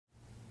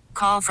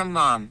Call from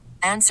mom.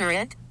 Answer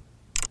it.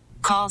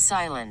 Call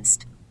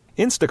silenced.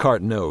 Instacart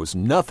knows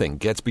nothing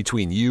gets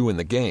between you and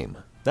the game.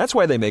 That's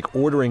why they make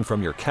ordering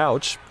from your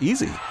couch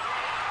easy.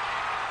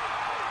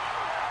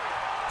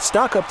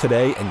 Stock up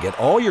today and get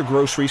all your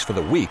groceries for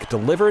the week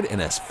delivered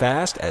in as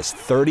fast as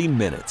 30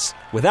 minutes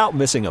without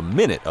missing a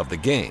minute of the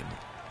game.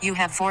 You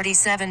have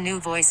 47 new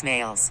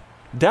voicemails.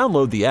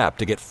 Download the app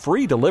to get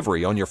free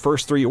delivery on your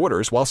first 3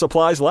 orders while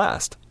supplies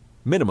last.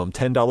 Minimum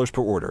 $10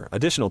 per order.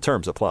 Additional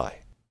terms apply.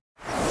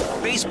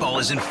 Baseball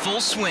is in full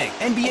swing.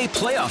 NBA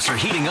playoffs are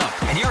heating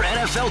up, and your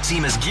NFL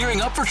team is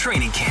gearing up for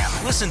training camp.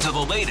 Listen to the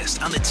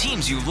latest on the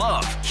teams you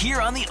love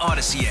here on the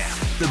Odyssey app.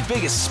 The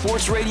biggest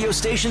sports radio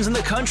stations in the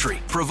country,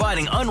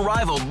 providing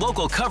unrivaled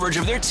local coverage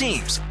of their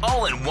teams,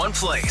 all in one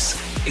place.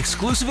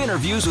 Exclusive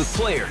interviews with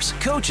players,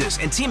 coaches,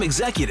 and team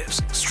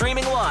executives,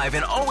 streaming live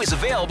and always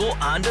available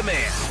on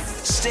demand.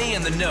 Stay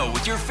in the know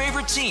with your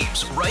favorite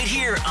teams right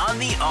here on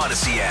the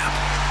Odyssey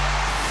app.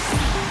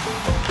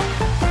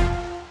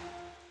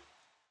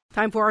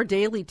 Time for our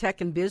daily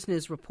tech and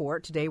business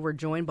report. Today we're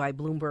joined by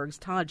Bloomberg's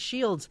Todd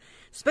Shields.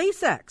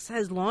 SpaceX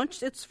has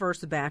launched its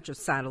first batch of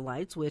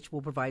satellites, which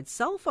will provide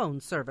cell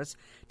phone service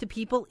to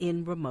people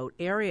in remote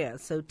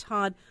areas. So,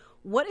 Todd,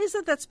 what is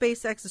it that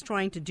SpaceX is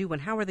trying to do,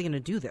 and how are they going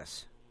to do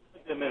this?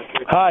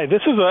 Hi,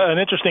 this is an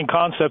interesting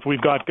concept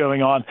we've got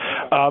going on.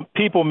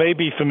 People may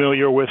be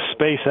familiar with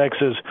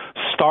SpaceX's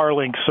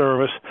Starlink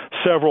service,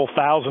 several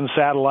thousand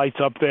satellites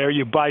up there.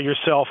 You buy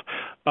yourself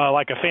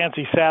like a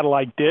fancy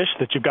satellite dish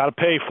that you've got to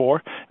pay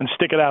for and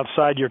stick it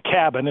outside your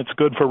cabin. It's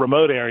good for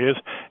remote areas,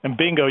 and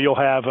bingo, you'll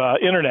have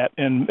internet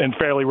in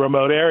fairly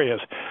remote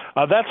areas.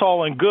 That's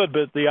all and good,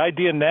 but the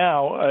idea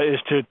now is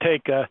to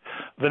take the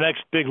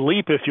next big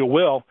leap, if you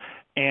will,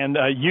 and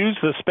use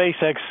the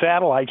SpaceX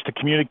satellites to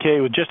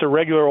communicate with just a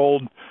regular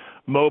old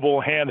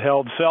mobile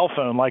handheld cell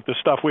phone, like the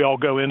stuff we all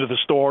go into the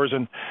stores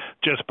and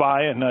just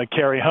buy and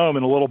carry home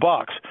in a little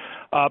box.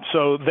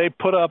 So they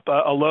put up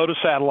a load of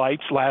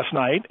satellites last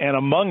night, and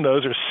among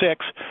those are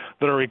 6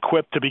 that are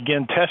equipped to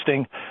begin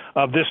testing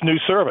of this new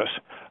service.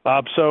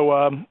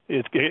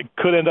 It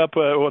could end up,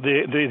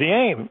 the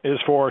aim is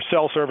for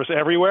cell service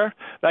everywhere.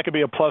 That could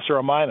be a plus or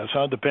a minus,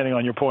 depending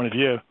on your point of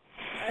view.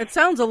 It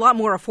sounds a lot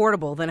more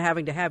affordable than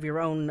having to have your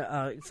own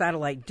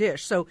satellite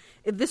dish. So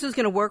this is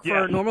going to work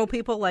for normal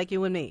people like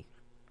you and me.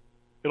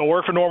 It'll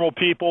work for normal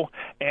people,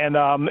 and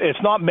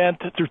it's not meant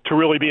to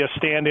really be a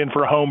stand-in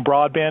for home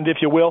broadband, if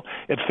you will.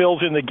 It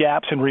fills in the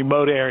gaps in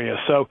remote areas.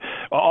 So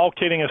all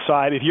kidding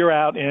aside, if you're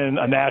out in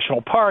a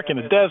national park, in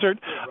a desert,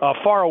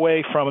 far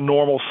away from a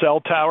normal cell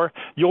tower,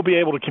 you'll be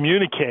able to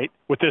communicate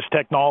with this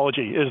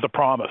technology, is the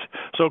promise.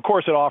 So, of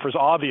course, it offers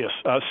obvious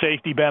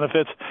safety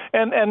benefits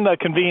and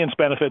convenience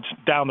benefits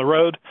down the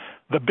road.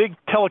 The big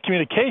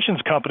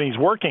telecommunications companies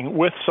working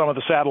with some of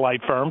the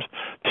satellite firms,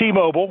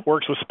 T-Mobile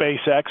works with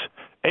SpaceX,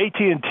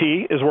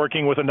 AT&T is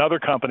working with another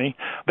company.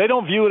 They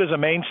don't view it as a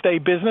mainstay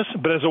business,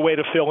 but as a way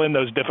to fill in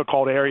those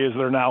difficult areas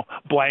that are now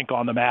blank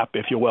on the map,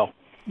 if you will.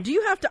 Do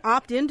you have to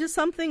opt into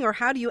something, or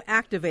how do you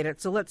activate it?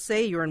 So let's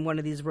say you're in one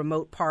of these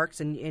remote parks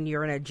and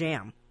you're in a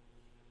jam.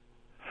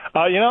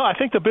 I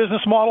think the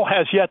business model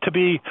has yet to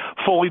be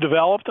fully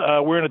developed.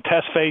 We're in a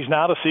test phase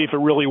now to see if it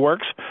really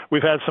works.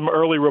 We've had some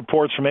early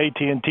reports from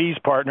AT&T's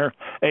partner,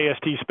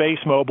 AST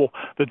SpaceMobile,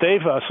 that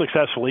they've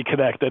successfully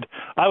connected.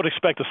 I would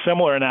expect a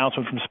similar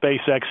announcement from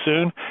SpaceX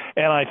soon,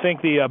 and I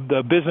think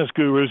the business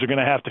gurus are going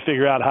to have to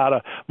figure out how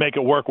to make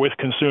it work with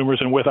consumers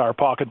and with our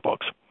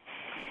pocketbooks.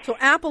 So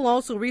Apple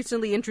also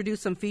recently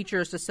introduced some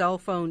features to cell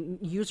phone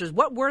users.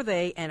 What were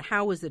they, and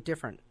how is it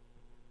different?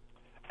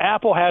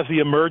 Apple has the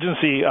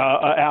emergency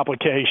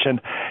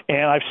application,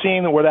 and I've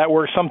seen where that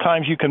works.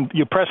 Sometimes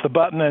you press the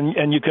button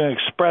and you can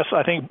express,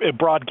 I think,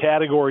 broad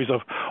categories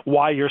of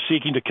why you're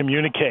seeking to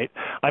communicate.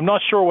 I'm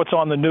not sure what's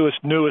on the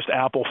newest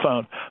Apple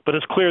phone, but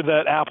it's clear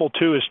that Apple,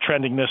 too, is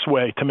trending this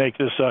way to make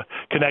this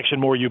connection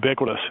more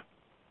ubiquitous.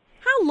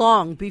 How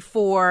long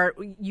before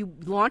you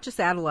launch a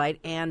satellite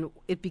and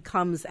it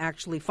becomes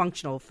actually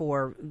functional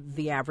for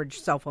the average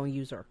cell phone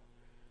user?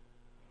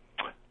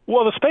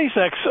 Well, the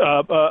SpaceX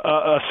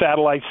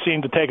satellites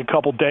seem to take a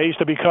couple days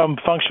to become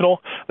functional.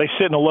 They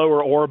sit in a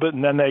lower orbit,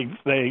 and then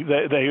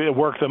they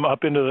work them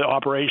up into the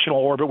operational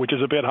orbit, which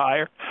is a bit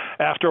higher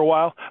after a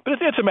while.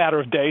 But it's a matter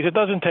of days. It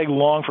doesn't take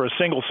long for a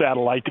single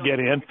satellite to get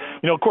in.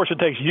 Of course, it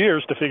takes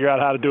years to figure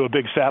out how to do a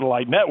big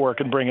satellite network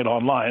and bring it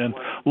online, and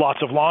lots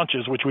of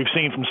launches, which we've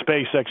seen from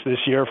SpaceX this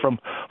year, from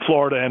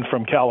Florida and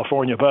from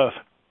California both.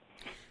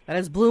 That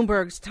is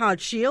Bloomberg's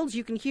Todd Shields.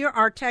 You can hear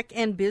our tech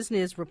and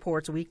business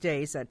reports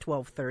weekdays at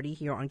 12:30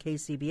 here on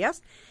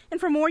KCBS. And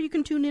for more, you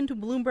can tune in to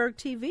Bloomberg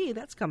TV.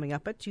 That's coming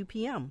up at 2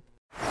 p.m.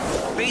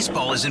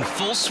 Baseball is in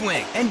full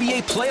swing.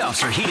 NBA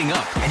playoffs are heating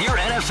up, and your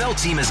NFL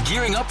team is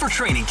gearing up for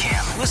training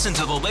camp. Listen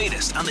to the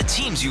latest on the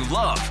teams you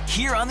love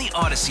here on the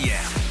Odyssey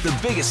app. The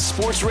biggest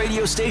sports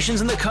radio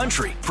stations in the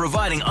country,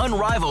 providing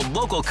unrivaled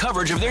local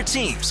coverage of their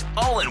teams,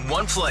 all in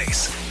one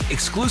place.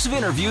 Exclusive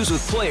interviews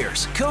with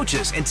players,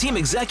 coaches, and team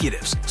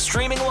executives,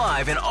 streaming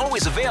live and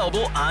always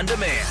available on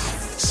demand.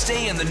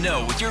 Stay in the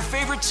know with your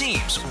favorite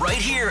teams right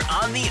here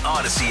on the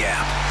Odyssey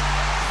app.